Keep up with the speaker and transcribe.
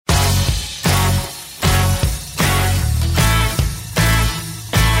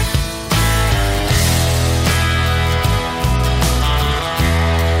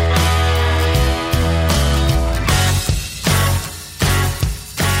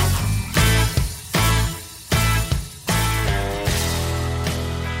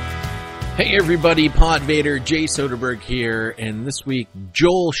Hey everybody, Podvader, Jay Soderberg here, and this week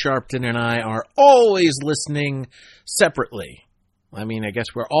Joel Sharpton and I are always listening separately. I mean, I guess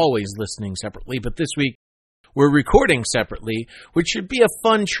we're always listening separately, but this week we're recording separately, which should be a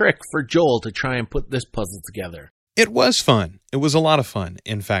fun trick for Joel to try and put this puzzle together. It was fun. It was a lot of fun,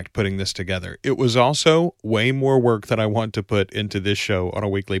 in fact, putting this together. It was also way more work than I want to put into this show on a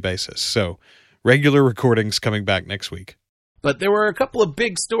weekly basis. So, regular recordings coming back next week. But there were a couple of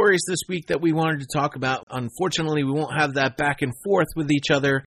big stories this week that we wanted to talk about. Unfortunately, we won't have that back and forth with each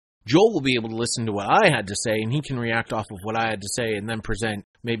other. Joel will be able to listen to what I had to say, and he can react off of what I had to say and then present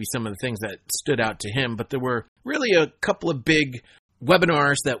maybe some of the things that stood out to him. But there were really a couple of big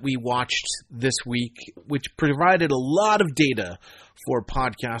webinars that we watched this week, which provided a lot of data for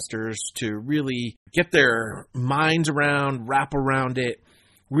podcasters to really get their minds around, wrap around it,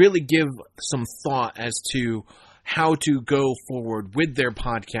 really give some thought as to how to go forward with their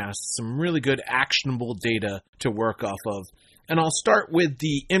podcast, some really good actionable data to work off of. And I'll start with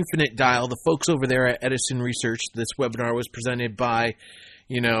the Infinite Dial, the folks over there at Edison Research. This webinar was presented by,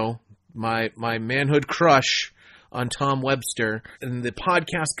 my manhood crush on Tom Webster and the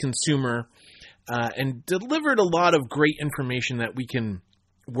podcast consumer, and delivered a lot of great information that we can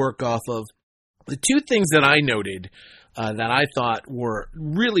work off of. The two things that I noted that I thought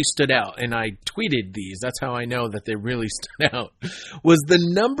really stood out, and I tweeted these, that's how I know that they really stood out, was the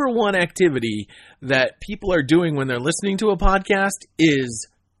number one activity that people are doing when they're listening to a podcast is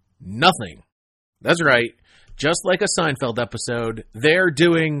nothing. That's right. Just like a Seinfeld episode, they're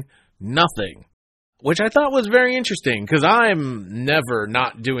doing nothing, which I thought was very interesting because I'm never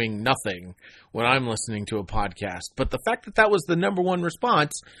not doing nothing when I'm listening to a podcast. But the fact that that was the number one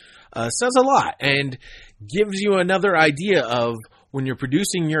response says a lot and gives you another idea of when you're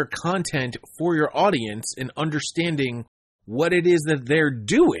producing your content for your audience and understanding what it is that they're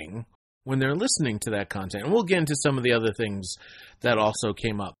doing when they're listening to that content. And we'll get into some of the other things that also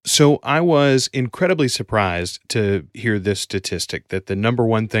came up. So I was incredibly surprised to hear this statistic that the number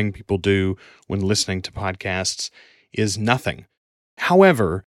one thing people do when listening to podcasts is nothing.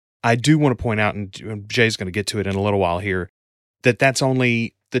 However, I do want to point out, and Jay's going to get to it in a little while here, that that's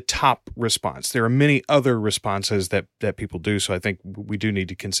only the top response. There are many other responses that people do, so I think we do need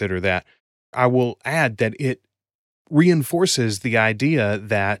to consider that. I will add that it reinforces the idea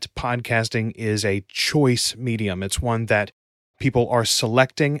that podcasting is a choice medium. It's one that people are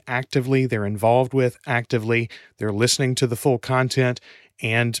selecting actively, they're involved with actively, they're listening to the full content,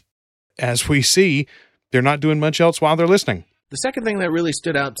 and as we see, they're not doing much else while they're listening. The second thing that really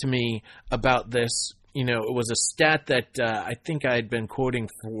stood out to me about this, it was a stat that I think I had been quoting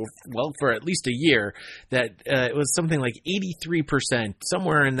for at least a year, that it was something like 83%,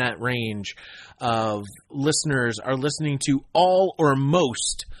 somewhere in that range, of listeners are listening to all or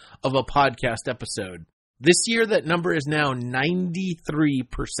most of a podcast episode. This year, that number is now 93%.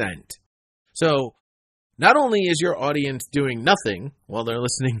 So not only is your audience doing nothing while they're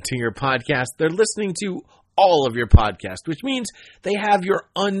listening to your podcast, they're listening to all of your podcast, which means they have your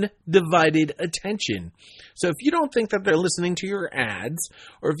undivided attention. So if you don't think that they're listening to your ads,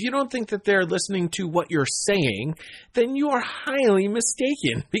 or if you don't think that they're listening to what you're saying, then you are highly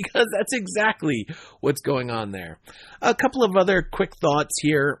mistaken, because that's exactly what's going on there. A couple of other quick thoughts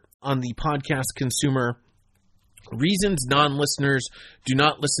here on the podcast consumer. Reasons non-listeners do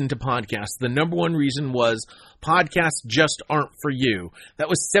not listen to podcasts. The number one reason was podcasts just aren't for you. That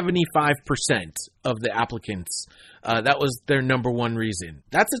was 75% of the applicants. That was their number one reason.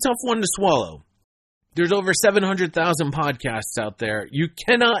 That's a tough one to swallow. There's over 700,000 podcasts out there. You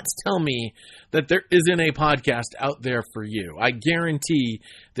cannot tell me that there isn't a podcast out there for you. I guarantee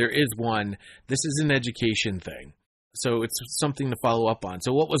there is one. This is an education thing. So it's something to follow up on.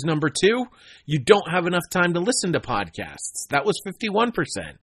 So what was number two? You don't have enough time to listen to podcasts. That was 51%.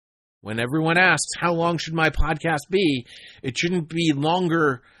 When everyone asks, how long should my podcast be? It shouldn't be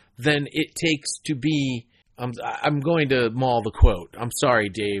longer than it takes to be. I'm going to maul the quote. I'm sorry,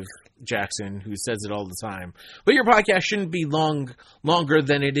 Dave Jackson, who says it all the time. But your podcast shouldn't be longer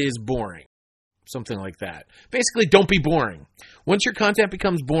than it is boring. Something like that. Basically, don't be boring. Once your content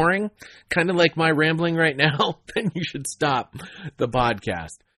becomes boring, kind of like my rambling right now, then you should stop the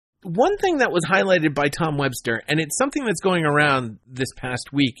podcast. One thing that was highlighted by Tom Webster, and it's something that's going around this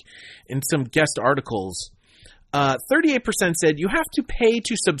past week in some guest articles, 38% said you have to pay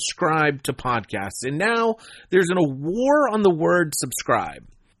to subscribe to podcasts. And now there's a war on the word subscribe.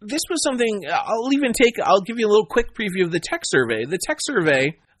 This was something, I'll give you a little quick preview of the tech survey. The tech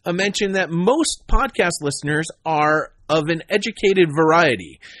survey mentioned that most podcast listeners are of an educated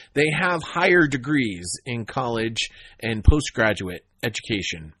variety. They have higher degrees in college and postgraduate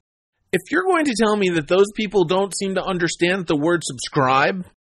education. if you're going to tell me that those people don't seem to understand that the word subscribe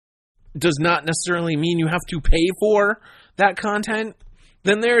does not necessarily mean you have to pay for that content,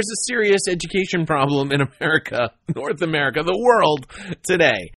 then there's a serious education problem in America, North America, the world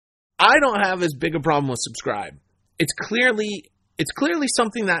today. I don't have as big a problem with subscribe. It's clearly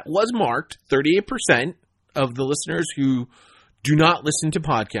something that was marked. 38% of the listeners who do not listen to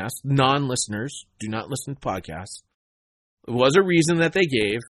podcasts, non-listeners do not listen to podcasts. It was a reason that they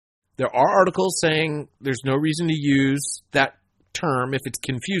gave. There are articles saying there's no reason to use that term if it's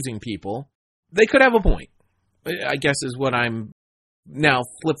confusing people. They could have a point, I guess, is what I'm now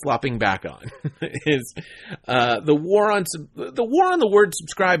flip-flopping back on. is the war on the word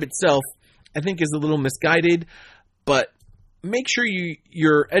subscribe itself, I think, is a little misguided, but make sure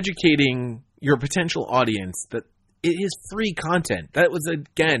you're educating your potential audience that it is free content. That was,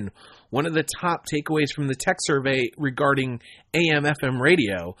 again, one of the top takeaways from the tech survey regarding AM/FM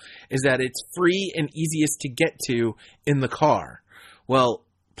radio, is that it's free and easiest to get to in the car. Well,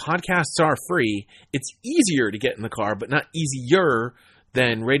 podcasts are free. It's easier to get in the car, but not easier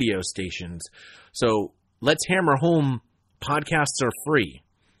than radio stations. So let's hammer home podcasts are free.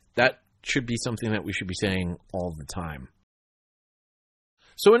 That should be something that we should be saying all the time.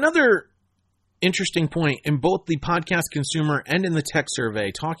 So another interesting point in both the podcast consumer and in the tech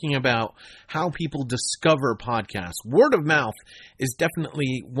survey, talking about how people discover podcasts. Word of mouth is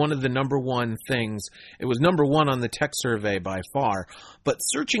definitely one of the number one things. It was number one on the tech survey by far, but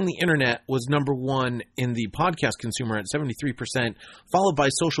searching the internet was number one in the podcast consumer at 73%, followed by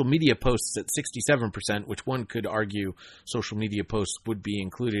social media posts at 67%, which one could argue social media posts would be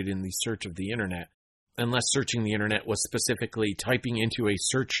included in the search of the internet, unless searching the internet was specifically typing into a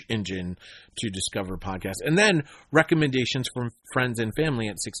search engine to discover podcasts. And then recommendations from friends and family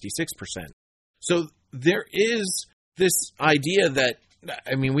at 66%. So there is this idea that,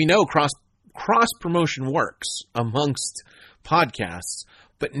 I mean, we know cross-promotion works amongst podcasts,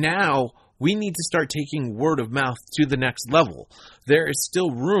 but now we need to start taking word of mouth to the next level. There is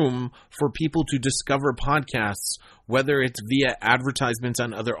still room for people to discover podcasts, whether it's via advertisements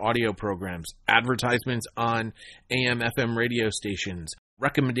on other audio programs, advertisements on AM/FM radio stations,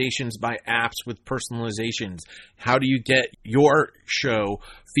 recommendations by apps with personalizations. How do you get your show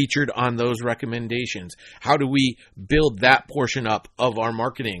featured on those recommendations? How do we build that portion up of our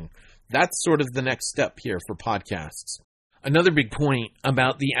marketing? That's sort of the next step here for podcasts. Another big point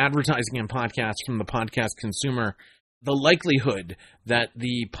about the advertising in podcasts from the podcast consumer, the likelihood that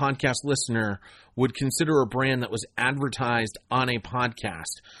the podcast listener would consider a brand that was advertised on a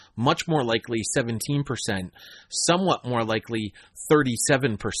podcast, much more likely 17%, somewhat more likely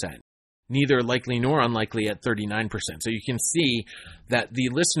 37%, neither likely nor unlikely at 39%. So you can see that the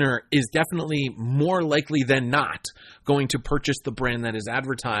listener is definitely more likely than not going to purchase the brand that is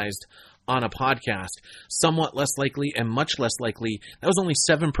advertised on a podcast, somewhat less likely and much less likely. That was only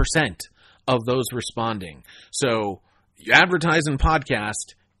 7% of those responding. So you advertise in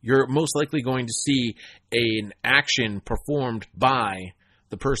podcast, you're most likely going to see an action performed by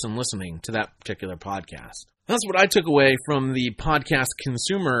the person listening to that particular podcast. That's what I took away from the podcast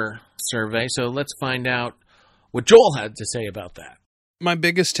consumer survey. So let's find out what Joel had to say about that. My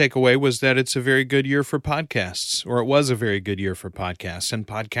biggest takeaway was that it's a very good year for podcasts, or it was a very good year for podcasts and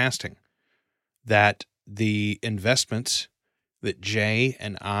podcasting. That the investments that Jay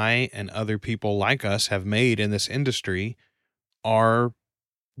and I and other people like us have made in this industry are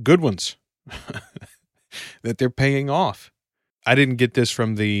good ones, that they're paying off. I didn't get this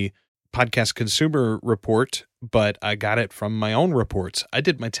from the podcast consumer report, but I got it from my own reports. I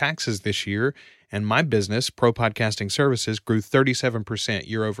did my taxes this year, and my business, Pro Podcasting Services, grew 37%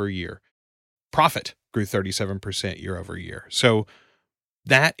 year over year. Profit grew 37% year over year. So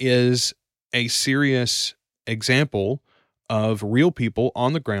that is a serious example of real people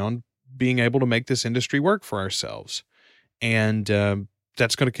on the ground being able to make this industry work for ourselves. And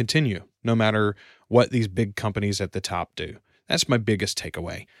that's going to continue no matter what these big companies at the top do. That's my biggest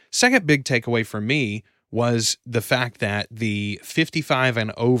takeaway. Second big takeaway for me was the fact that the 55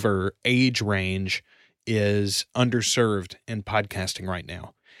 and over age range is underserved in podcasting right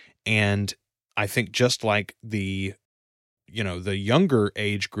now. And I think just like the younger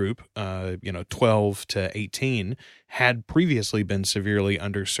age group, 12 to 18, had previously been severely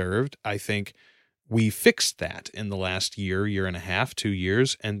underserved. I think we fixed that in the last year and a half, 2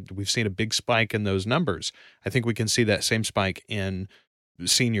 years, and we've seen a big spike in those numbers. I think we can see that same spike in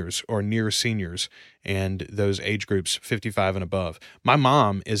seniors or near seniors and those age groups 55 and above. My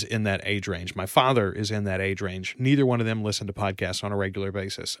mom is in that age range. My father is in that age range. Neither one of them listen to podcasts on a regular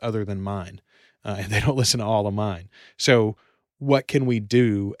basis other than mine. And they don't listen to all of mine. So what can we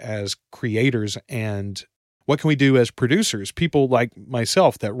do as creators and what can we do as producers, people like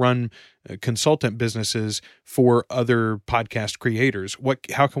myself that run consultant businesses for other podcast creators?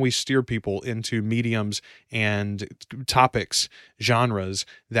 How can we steer people into mediums and topics, genres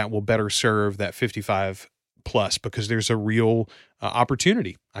that will better serve that 55 plus? Because there's a real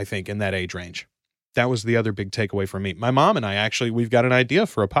opportunity, I think, in that age range. That was the other big takeaway for me. My mom and I we've got an idea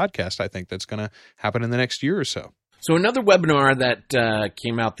for a podcast, I think, that's going to happen in the next year or so. So another webinar that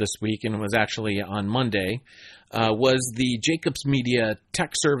came out this week, and was actually on Monday, was the Jacobs Media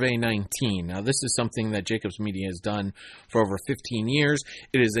Tech Survey 19. Now, this is something that Jacobs Media has done for over 15 years.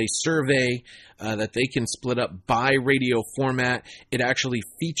 It is a survey that they can split up by radio format. It actually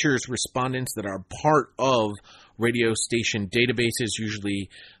features respondents that are part of radio station databases,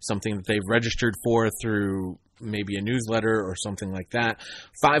 usually something that they've registered for through maybe a newsletter or something like that.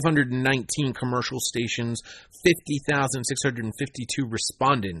 519 commercial stations, 50,652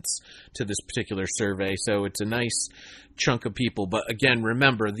 respondents to this particular survey. So it's a nice chunk of people. But again,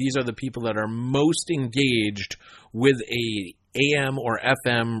 remember, these are the people that are most engaged with a AM or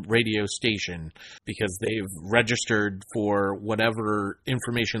FM radio station because they've registered for whatever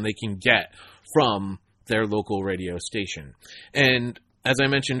information they can get from their local radio station. And as I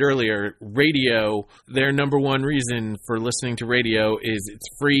mentioned earlier, radio, their number one reason for listening to radio is it's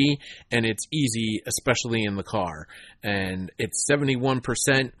free and it's easy, especially in the car. And it's 71%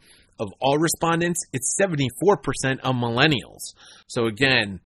 of all respondents. It's 74% of millennials. So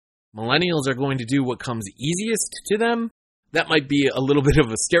again, millennials are going to do what comes easiest to them. That might be a little bit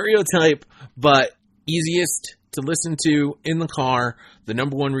of a stereotype, but easiest to listen to in the car, the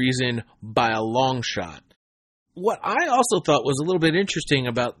number one reason by a long shot. What I also thought was a little bit interesting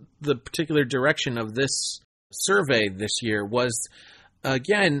about the particular direction of this survey this year was,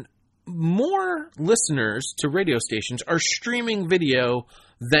 again, more listeners to radio stations are streaming video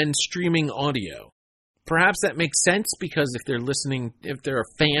than streaming audio. Perhaps that makes sense because if they're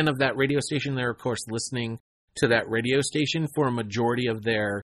a fan of that radio station, they're of course listening to that radio station for a majority of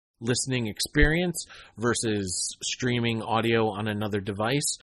their listening experience versus streaming audio on another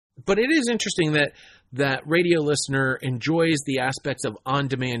device. But it is interesting that radio listener enjoys the aspects of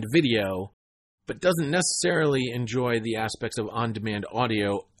on-demand video, but doesn't necessarily enjoy the aspects of on-demand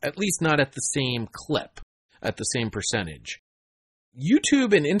audio, at least not at the same clip, at the same percentage.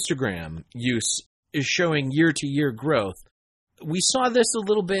 YouTube and Instagram use is showing year-to-year growth. We saw this a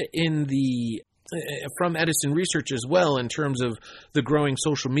little bit from Edison Research as well in terms of the growing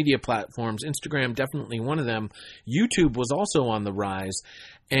social media platforms. Instagram, definitely one of them. YouTube was also on the rise.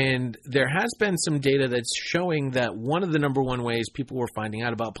 And there has been some data that's showing that one of the number one ways people were finding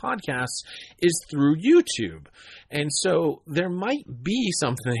out about podcasts is through YouTube. And so there might be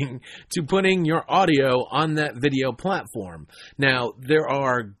something to putting your audio on that video platform. Now, there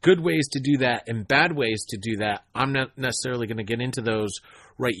are good ways to do that and bad ways to do that. I'm not necessarily going to get into those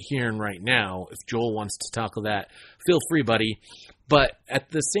right here and right now. If Joel wants to tackle that, feel free, buddy. But at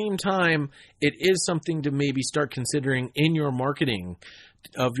the same time, it is something to maybe start considering in your marketing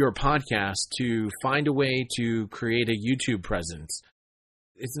of your podcast to find a way to create a YouTube presence.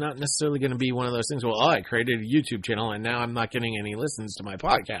 It's not necessarily going to be one of those things, I created a YouTube channel and now I'm not getting any listens to my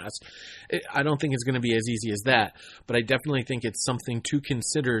podcast. I don't think it's going to be as easy as that, but I definitely think it's something to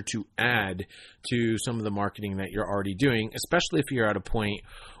consider to add to some of the marketing that you're already doing, especially if you're at a point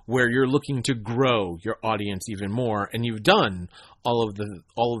where you're looking to grow your audience even more and you've done all of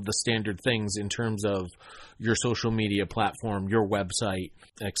the standard things in terms of your social media platform, your website,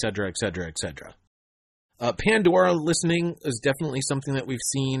 et cetera, et cetera, et cetera. Pandora listening is definitely something that we've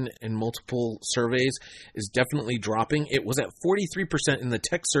seen in multiple surveys, is definitely dropping. It was at 43% in the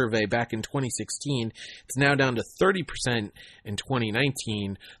tech survey back in 2016. It's now down to 30% in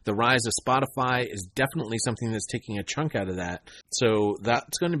 2019. The rise of Spotify is definitely something that's taking a chunk out of that. So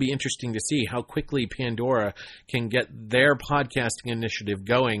that's going to be interesting to see how quickly Pandora can get their podcasting initiative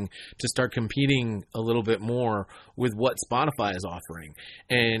going to start competing a little bit more with what Spotify is offering.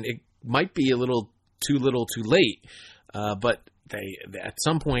 And it might be a little too late, but at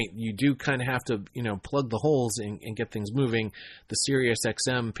some point you do kind of have to plug the holes and get things moving. The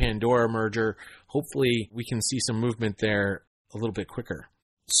SiriusXM Pandora merger, hopefully we can see some movement there a little bit quicker.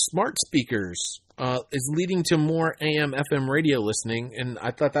 Smart speakers is leading to more AM FM radio listening, and I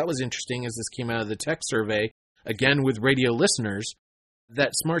thought that was interesting as this came out of the tech survey, again with radio listeners,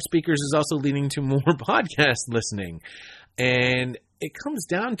 that smart speakers is also leading to more podcast listening. And it comes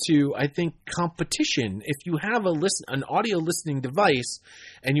down to, I think, competition. If you have an audio listening device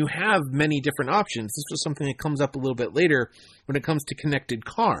and you have many different options, this was something that comes up a little bit later when it comes to connected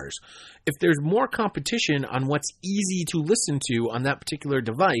cars. If there's more competition on what's easy to listen to on that particular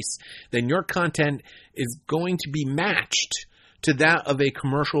device, then your content is going to be matched to that of a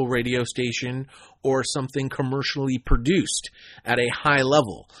commercial radio station or something commercially produced at a high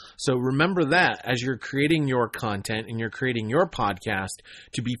level. So remember that as you're creating your content and you're creating your podcast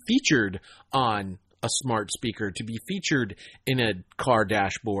to be featured on a smart speaker, to be featured in a car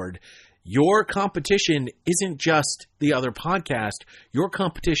dashboard. Your competition isn't just the other podcast. Your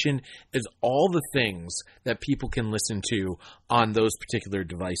competition is all the things that people can listen to on those particular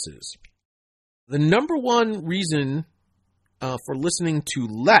devices. The number one reason for listening to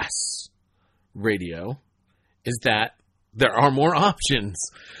less radio is that there are more options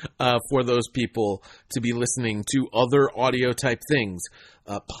for those people to be listening to other audio type things.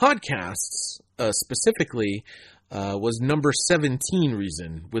 Podcasts specifically was number 17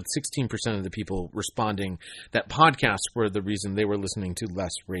 reason, with 16% of the people responding that podcasts were the reason they were listening to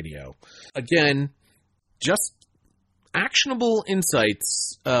less radio. Again, just actionable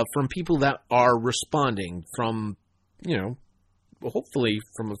insights from people that are responding from, hopefully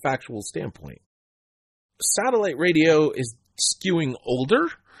from a factual standpoint. Satellite radio is skewing older,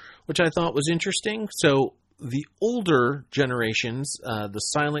 which I thought was interesting. So the older generations, the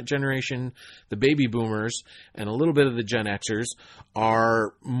silent generation, the baby boomers, and a little bit of the Gen Xers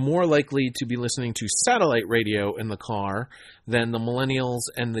are more likely to be listening to satellite radio in the car than the millennials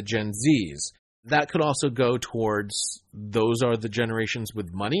and the Gen Zs. That could also go towards those are the generations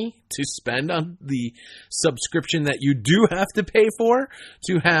with money to spend on the subscription that you do have to pay for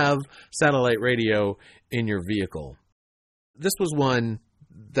to have satellite radio in your vehicle. This was one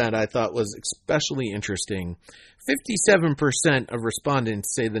that I thought was especially interesting. 57% of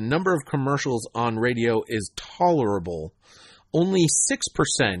respondents say the number of commercials on radio is tolerable. Only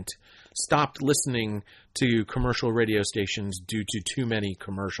 6% stopped listening to commercial radio stations due to too many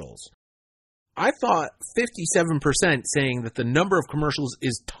commercials. I thought 57% saying that the number of commercials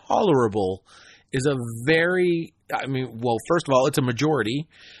is tolerable is a very, first of all, it's a majority.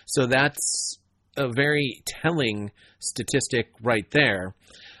 So that's a very telling statistic right there,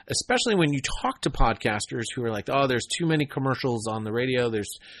 especially when you talk to podcasters who are like, oh, there's too many commercials on the radio.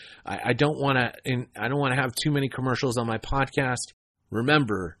 I don't want to have too many commercials on my podcast.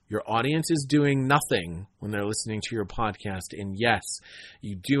 Remember, your audience is doing nothing when they're listening to your podcast. And yes,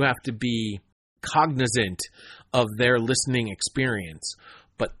 you do have to be cognizant of their listening experience,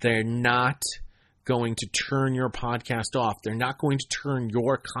 but they're not going to turn your podcast off. They're not going to turn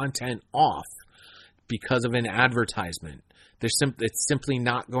your content off because of an advertisement. It's simply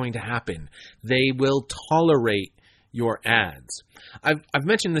not going to happen. They will tolerate your ads. I've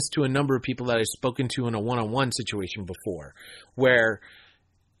mentioned this to a number of people that I've spoken to in a one-on-one situation before, where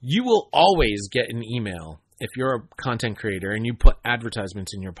you will always get an email. If you're a content creator and you put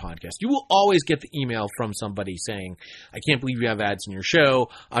advertisements in your podcast, you will always get the email from somebody saying, I can't believe you have ads in your show.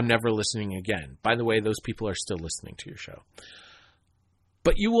 I'm never listening again. By the way, those people are still listening to your show.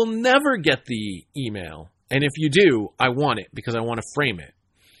 But you will never get the email. And if you do, I want it because I want to frame it.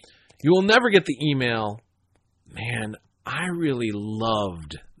 You will never get the email, man, I really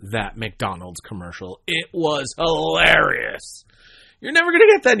loved that McDonald's commercial. It was hilarious. You're never going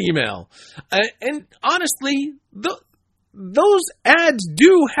to get that email. And honestly, those ads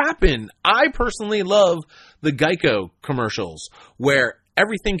do happen. I personally love the Geico commercials where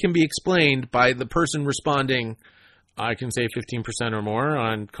everything can be explained by the person responding, I can save 15% or more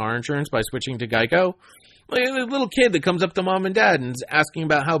on car insurance by switching to Geico. Like a little kid that comes up to mom and dad and is asking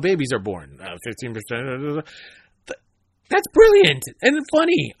about how babies are born. 15%. That's brilliant and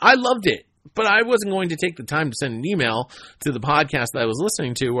funny. I loved it. But I wasn't going to take the time to send an email to the podcast that I was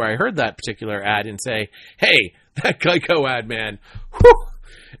listening to where I heard that particular ad and say, hey, that Geico ad, man, whew,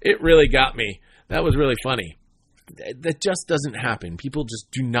 it really got me. That was really funny. That just doesn't happen. People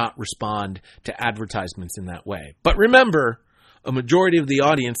just do not respond to advertisements in that way. But remember, a majority of the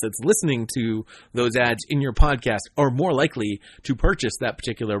audience that's listening to those ads in your podcast are more likely to purchase that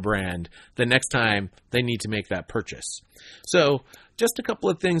particular brand the next time they need to make that purchase. So just a couple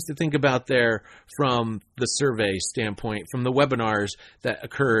of things to think about there from the survey standpoint, from the webinars that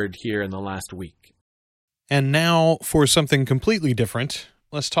occurred here in the last week. And now for something completely different,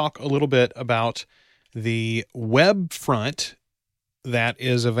 let's talk a little bit about the web front that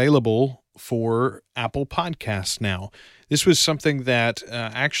is available for Apple Podcasts now. This was something that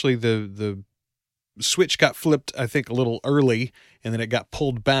actually the switch got flipped, I think, a little early, and then it got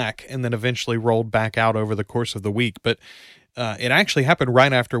pulled back and then eventually rolled back out over the course of the week. But it actually happened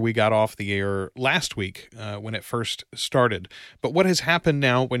right after we got off the air last week when it first started. But what has happened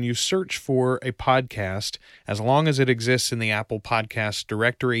now, when you search for a podcast, as long as it exists in the Apple Podcast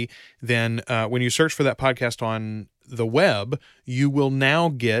directory, then when you search for that podcast on the web, you will now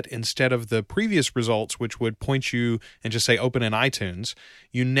get, instead of the previous results, which would point you and just say open in iTunes,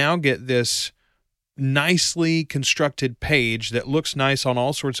 you now get this nicely constructed page that looks nice on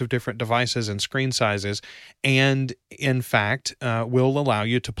all sorts of different devices and screen sizes, and in fact will allow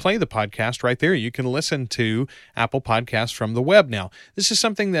you to play the podcast right there. You can listen to Apple Podcasts from the web now. This is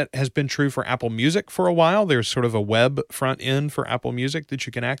something that has been true for Apple Music for a while. There's sort of a web front end for Apple Music that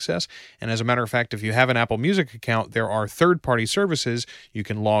you can access, and as a matter of fact, if you have an Apple Music account, there are third-party services you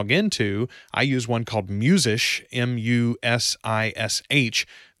can log into. I use one called Musish, Musish,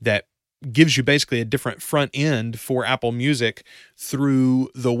 that gives you basically a different front end for Apple Music through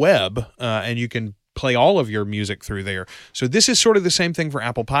the web, and you can play all of your music through there. So this is sort of the same thing for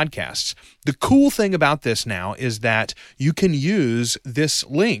Apple Podcasts. The cool thing about this now is that you can use this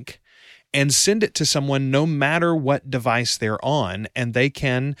link and send it to someone no matter what device they're on, and they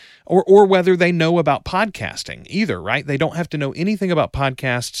can, or whether they know about podcasting either, right? They don't have to know anything about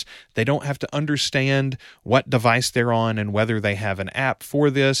podcasts. They don't have to understand what device they're on and whether they have an app for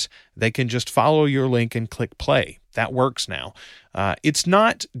this. They can just follow your link and click play. That works now. It's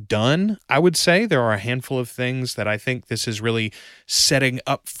not done, I would say. There are a handful of things that I think this is really setting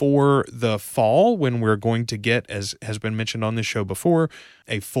up for the fall, when we're going to get, as has been mentioned on this show before,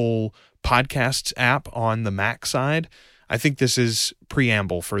 a full podcasts app on the Mac side. I think this is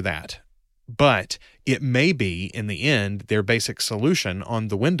preamble for that. But it may be, in the end, their basic solution on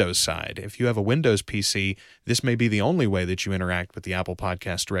the Windows side. If you have a Windows PC, this may be the only way that you interact with the Apple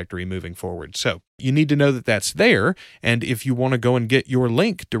Podcast directory moving forward. So you need to know that that's there. And if you want to go and get your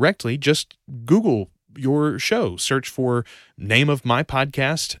link directly, just Google your show, search for name of my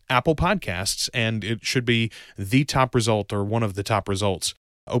podcast, Apple Podcasts, and it should be the top result or one of the top results.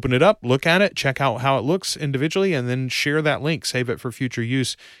 Open it up, look at it, check out how it looks individually, and then share that link, save it for future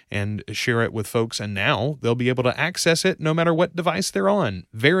use, and share it with folks. And now they'll be able to access it no matter what device they're on.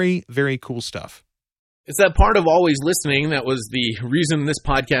 Very, very cool stuff. It's that part of always listening that was the reason this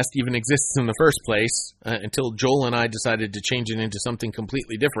podcast even exists in the first place, until Joel and I decided to change it into something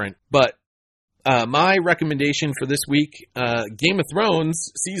completely different. But my recommendation for this week, Game of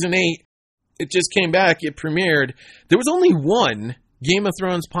Thrones Season 8, it just came back, it premiered. There was only one Game of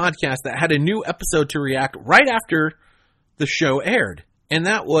Thrones podcast that had a new episode to react right after the show aired, and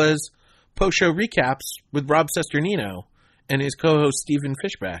that was post-show recaps with Rob Cesternino and his co-host Stephen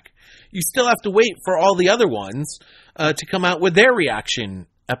Fishback. You still have to wait for all the other ones to come out with their reaction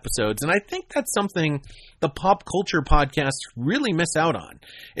episodes, and I think that's something the pop culture podcasts really miss out on.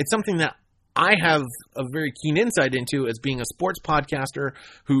 It's something that I have a very keen insight into as being a sports podcaster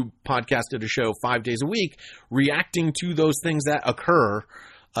who podcasted a show 5 days a week. Reacting to those things that occur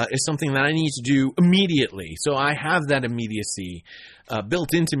is something that I need to do immediately. So I have that immediacy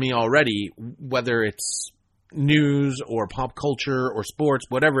built into me already, whether it's news or pop culture or sports,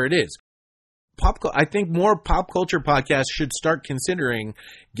 whatever it is. I think more pop culture podcasts should start considering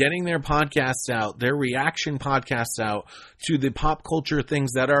getting their podcasts out, their reaction podcasts out to the pop culture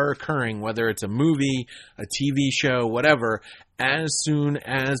things that are occurring, whether it's a movie, a TV show, whatever, as soon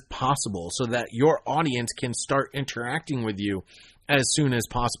as possible, so that your audience can start interacting with you as soon as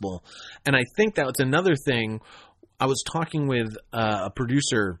possible. And I think that's another thing. I was talking with a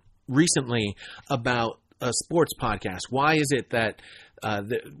producer recently about a sports podcast. Why is it that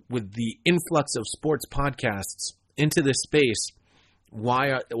with the influx of sports podcasts into this space,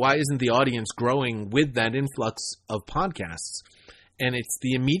 why isn't the audience growing with that influx of podcasts? And it's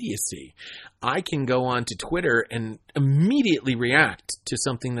the immediacy. I can go on to Twitter and immediately react to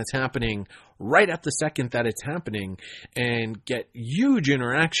something that's happening right at the second that it's happening and get huge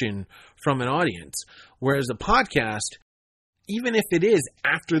interaction from an audience. Whereas a podcast, even if it is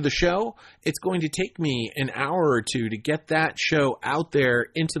after the show, it's going to take me an hour or two to get that show out there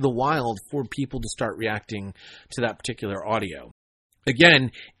into the wild for people to start reacting to that particular audio.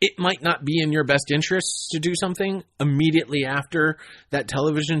 Again, it might not be in your best interests to do something immediately after that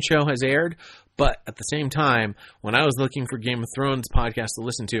television show has aired, but at the same time, when I was looking for Game of Thrones podcasts to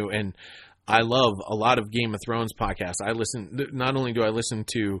listen to, and I love a lot of Game of Thrones podcasts. Not only do I listen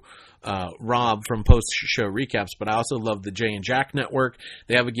to Rob from post-show recaps, but I also love the Jay and Jack Network.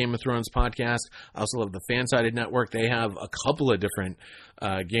 They have a Game of Thrones podcast. I also love the Fansided Network. They have a couple of different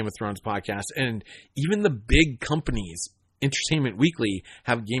Game of Thrones podcasts. And even the big companies Entertainment Weekly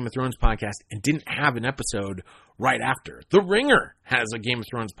have a Game of Thrones podcast and didn't have an episode right after. The Ringer has a Game of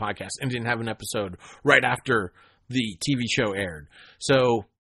Thrones podcast and didn't have an episode right after the TV show aired. So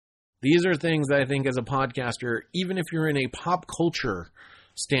these are things that I think as a podcaster, even if you're in a pop culture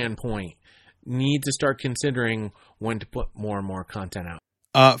standpoint, need to start considering when to put more and more content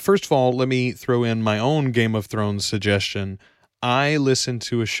out. First of all, let me throw in my own Game of Thrones suggestion. I listen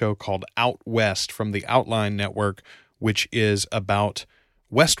to a show called Out West from the Outline Network, which is about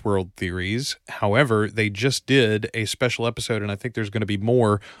Westworld theories. However, they just did a special episode, and I think there's going to be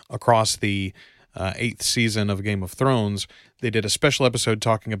more across the 8th season of Game of Thrones. They did a special episode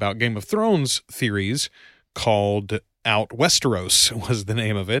talking about Game of Thrones theories called Out Westeros was the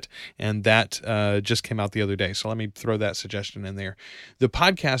name of it, and that just came out the other day. So let me throw that suggestion in there. The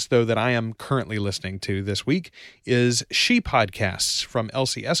podcast, though, that I am currently listening to this week is She Podcasts from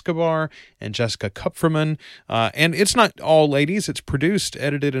Elsie Escobar and Jessica Kupferman. And it's not all ladies. It's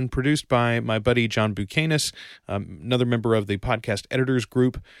edited and produced by my buddy John Buchanan, another member of the Podcast Editors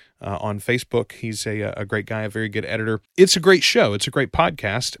Group on Facebook. He's a great guy, a very good editor. It's a great show. It's a great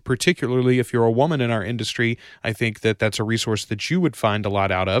podcast, particularly if you're a woman in our industry. I think that's a resource that you would find a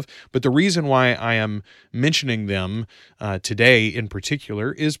lot out of. But the reason why I am mentioning them today in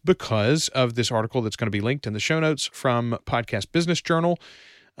particular is because of this article that's going to be linked in the show notes from Podcast Business Journal.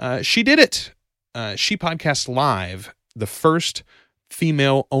 She did it. She Podcasts Live, the first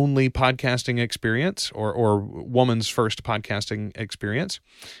female-only podcasting experience, or woman's first podcasting experience,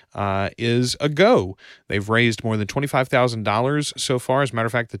 is a go. They've raised more than $25,000 so far. As a matter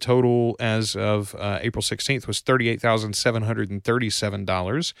of fact, the total as of April 16th was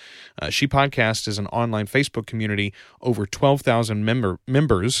 $38,737. She Podcast is an online Facebook community, over 12,000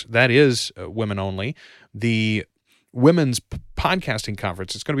 members. That is women only. The Women's Podcasting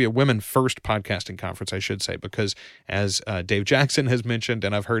Conference. It's going to be a women-first podcasting conference, I should say, because as Dave Jackson has mentioned,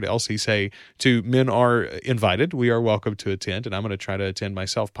 and I've heard Elsie say too, men are invited. We are welcome to attend, and I'm going to try to attend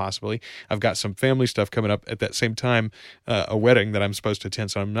myself possibly. I've got some family stuff coming up at that same time, a wedding that I'm supposed to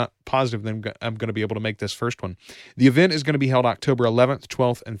attend, so I'm not positive that I'm going to be able to make this first one. The event is going to be held October 11th,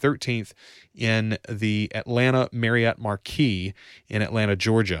 12th, and 13th in the Atlanta Marriott Marquis in Atlanta,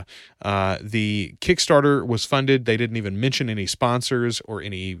 Georgia. The Kickstarter was funded. They didn't even mention any sponsors or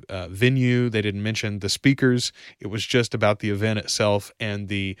any venue. They didn't mention the speakers. It was just about the event itself and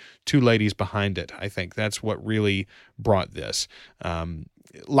the two ladies behind it. I think that's what really brought this.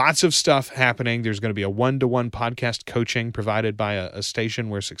 Lots of stuff happening. There's going to be a one-to-one podcast coaching provided by a station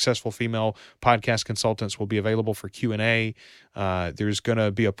where successful female podcast consultants will be available for Q&A. There's going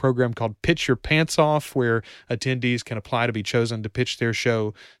to be a program called Pitch Your Pants Off, where attendees can apply to be chosen to pitch their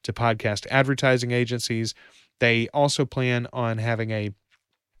show to podcast advertising agencies. They also plan on having a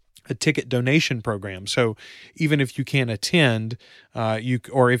ticket donation program. So even if you can't attend,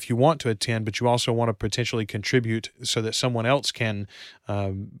 or if you want to attend, but you also want to potentially contribute so that someone else can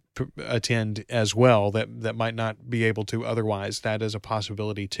attend as well, that might not be able to otherwise, that is a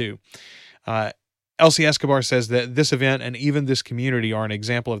possibility too. Elsie Escobar says that this event and even this community are an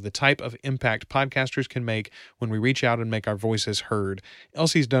example of the type of impact podcasters can make when we reach out and make our voices heard.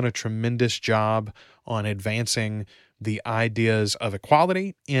 Elsie's done a tremendous job on advancing the ideas of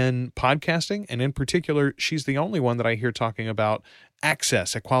equality in podcasting, and in particular, she's the only one that I hear talking about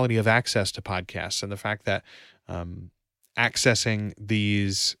equality of access to podcasts, and the fact that accessing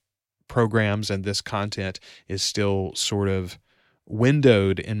these programs and this content is still sort of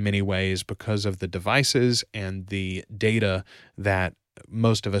windowed in many ways because of the devices and the data that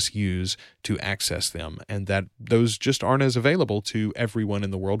most of us use to access them, and that those just aren't as available to everyone in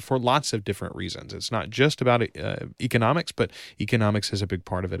the world for lots of different reasons. It's not just about economics, but economics is a big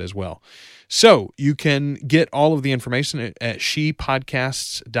part of it as well. So you can get all of the information at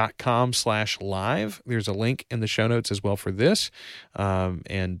shepodcasts.com/live. There's a link in the show notes as well for this.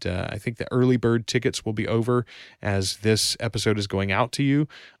 And I think the early bird tickets will be over as this episode is going out to you,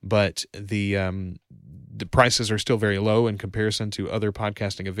 but the prices are still very low in comparison to other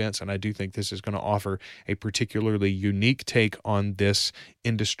podcasting events, and I do think this is going to offer a particularly unique take on this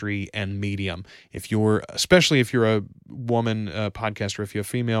industry and medium. Especially if you're a woman podcaster, if you're a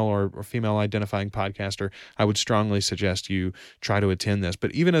female or female identifying podcaster, I would strongly suggest you try to attend this.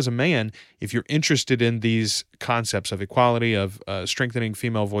 But even as a man, if you're interested in these concepts of equality, of strengthening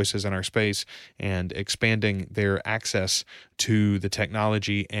female voices in our space, and expanding their access to the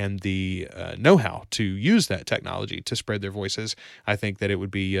technology and the know-how to use that technology to spread their voices, I think that it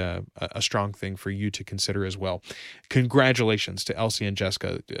would be a strong thing for you to consider as well. Congratulations to Elsie and Jessica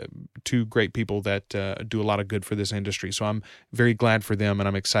Jessica, two great people that do a lot of good for this industry. So I'm very glad for them, and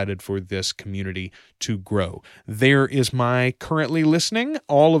I'm excited for this community to grow. There is my currently listening.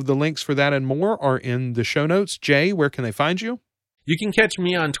 All of the links for that and more are in the show notes. Jay, where can they find you? You can catch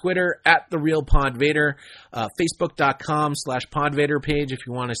me on Twitter at TheRealPodVader, Facebook.com/PodVader page if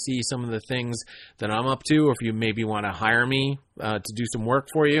you want to see some of the things that I'm up to, or if you maybe want to hire me to do some work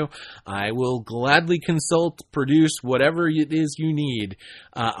for you. I will gladly consult, produce whatever it is you need.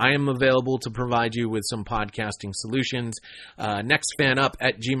 I am available to provide you with some podcasting solutions.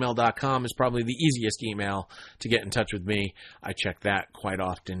 Nextfanup@gmail.com is probably the easiest email to get in touch with me. I check that quite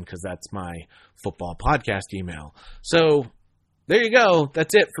often because that's my football podcast email. So there you go.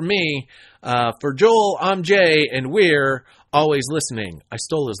 That's it for me. For Joel, I'm Jay, and we're always listening. I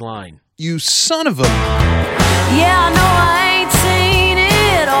stole his line. You son of a... Yeah, I know I ain't seen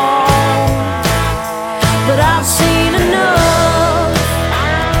it all, but I've seen enough.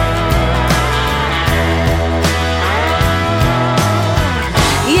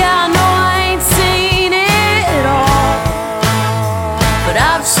 Yeah, I know I ain't seen it all, but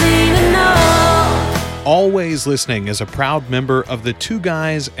I've seen enough. Always Listening is a proud member of the Two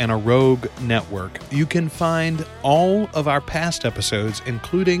Guys and a Rogue network. You can find all of our past episodes,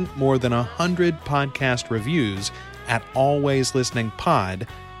 including more than 100 podcast reviews, at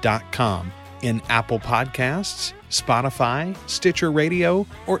alwayslisteningpod.com in Apple Podcasts, Spotify, Stitcher Radio,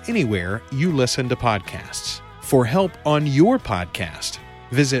 or anywhere you listen to podcasts. For help on your podcast,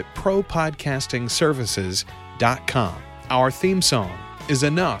 visit propodcastingservices.com. Our theme song is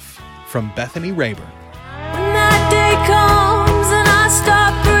Enough from Bethany Rayburn. When that day comes and I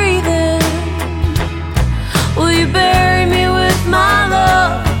stop breathing, will you bury me with my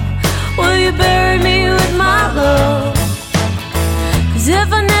love? Will you bury me with my love? 'Cause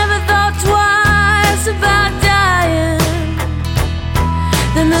if I never thought twice about dying,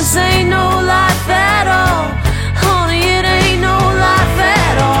 then this ain't no life at all. Honey, it ain't no life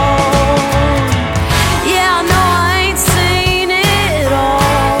at all. Yeah, I know I ain't seen it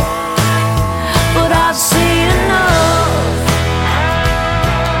all, but I've seen enough.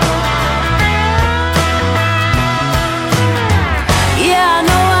 Yeah, I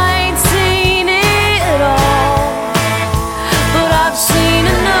know I ain't seen it all, but I've seen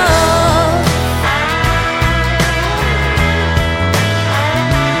enough.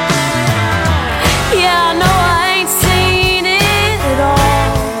 Yeah, I know I ain't seen it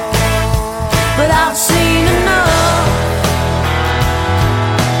all, but I've seen enough.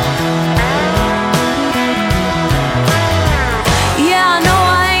 Yeah, I know I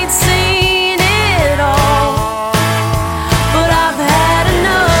ain't seen it all, but I've had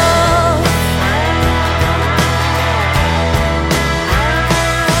enough.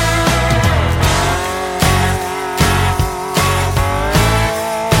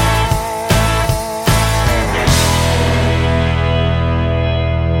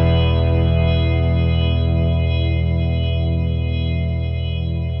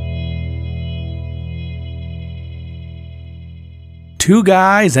 Two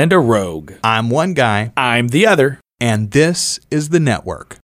Guys and a Rogue. I'm one guy, I'm the other. and this is the network.